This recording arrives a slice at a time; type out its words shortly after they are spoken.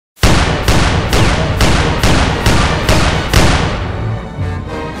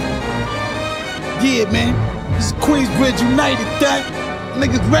Yeah, man. This is Queensbridge United, that.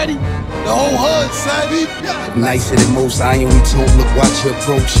 Niggas ready? The whole hood, son. Nicer than most, iron we told, look, watch your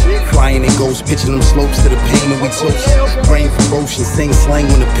approach. Flying in ghosts, pitching them slopes to the pain and we toast. Brain ferocious, sing slang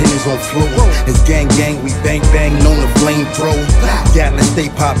when the pin is on floor. It's gang gang, we bang bang, known to flame throw. Gatlin stay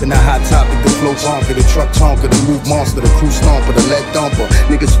popping, the hot topic, the flow tonker, the truck tonker, the move monster, the crew stomper, the lead dumper.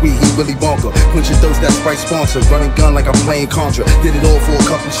 Nigga sweet, he really bonker. Quench your thirst, that Sprite sponsor. Running gun like I'm playing Contra. Did it all for a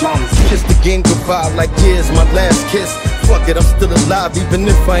couple charms. Kissed again, goodbye like years, my last kiss. Fuck it, I'm still alive, even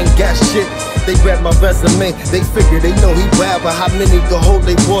if I ain't got shit. They grab my resume, they figure they know he wild, but how many go hold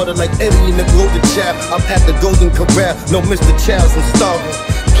they water like Eddie in the Golden Child? I'm at the Golden Corral, no Mr. Childs, I'm starving.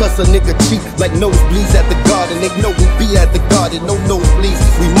 Plus a nigga cheap like nosebleeds at the garden. They know we be at the garden, no nosebleeds.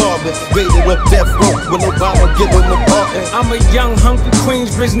 We mobbing, rated up death row when Obama give him a pardon. I'm a young, hungry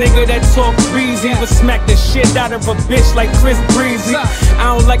Queensbridge nigga that talk breezy. Would smack the shit out of a bitch like Chris Breezy.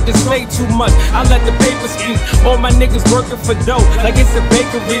 I don't like to say too much, I let the paper speak. All my niggas working for dough like it's a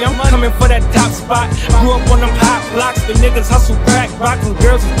bakery. I'm coming for that top spot. Grew up on them hot blocks, the niggas hustle crack rock when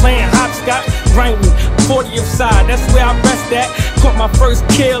girls was playing hopscotch. Grinding 40th side, that's where I rest at. Caught my first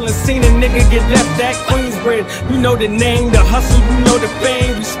kill and seen a nigga get left at Queensbridge. You know the name, the hustle, you know the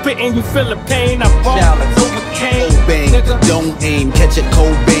fame. We spittin', you feel the pain. I bought, overcame. Bang, don't aim, catch a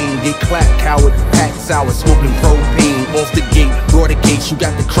cold bang. Get clapped, coward, packed sour, smoking propane. Off the gate, brought a case, you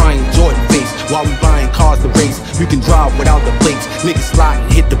got the crying Jordan face. While we buying cars to race, you can drive without the plates. Niggas slide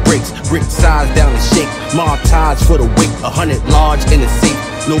and hit the brakes, brick size down the shake. Mob ties for the weight, 100 large in the safe.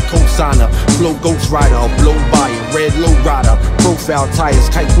 No cosigner, flow ghost rider, blow buyer, red low rider, profile tires,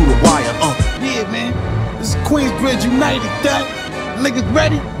 tight through the wire. Yeah, man. This is Queensbridge United, that. Niggas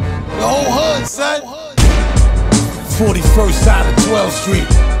ready? The whole hood, son. 41st side of 12th Street.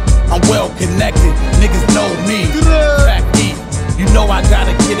 I'm well connected, niggas know me. Back deep, you know I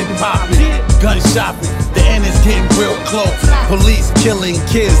gotta get it poppin'. Gun shopping, the end is getting real close. Police killing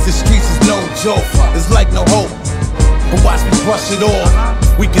kids, the streets is no joke. It's like no hope, but watch me brush it off.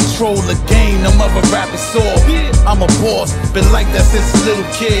 We control the game, them other rappers saw. I'm a boss, been like that since a little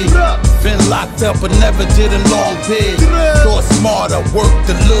kid. Been locked up but never did a long bid. Thought smarter,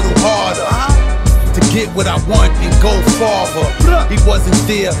 worked a little harder to get what I want and go farther. He wasn't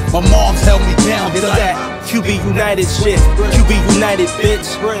there, my mom's held me down. It's that QB United shit, QB United bitch.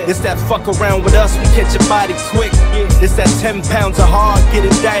 It's that fuck around with us, we catch your body quick. It's that 10 pounds of hard, get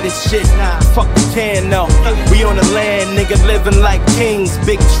indicted shit. Fuck the can though, we on the land, nigga living like kings.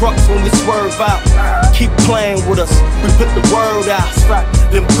 Big trucks when we swerve out, keep playing with us, we put the word out.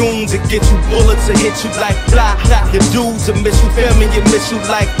 Them goons that get you bullets and hit you like blah. Your dudes will miss you, feel me, you miss you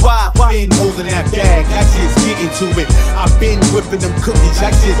like why. Been holding that bag, I just get into it. I've been whipping them cookies,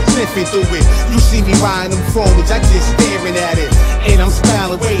 I just sniffing through it. You see me riding them phonies, I just staring at it. And I'm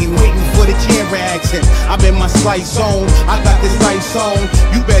smiling, waiting for the camera action. I'm in my slice zone, I got this lights on.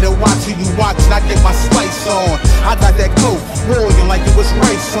 You better watch who you watching, I get my slice on. I got that coat, rolling like it was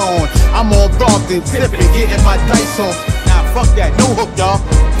rice on. I'm all dark and flipping, getting my dice on. Nah, fuck that, no hook, y'all.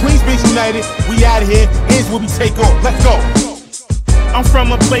 Queensbridge United, we out of here. Here's where we take off, let's go. I'm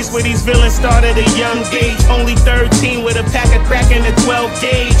from a place where these villains started at a young age. Only 13 with a pack of crack and a 12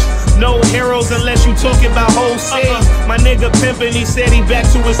 gauge. No heroes unless you talking about wholesale. My nigga pimpin', he said he back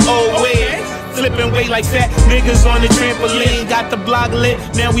to his old ways. Flipping weight like fat niggas on the trampoline. Got the block lit,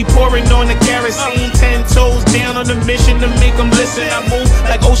 now we pouring on the kerosene. 10 toes down on the mission to make them listen. I move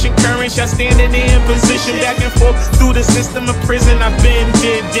like ocean currents, y'all standing in position. Back and forth through the system of prison. I've been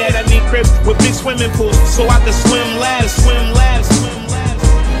did that. I need cribs with big swimming pools so I can swim ladders, swim ladders.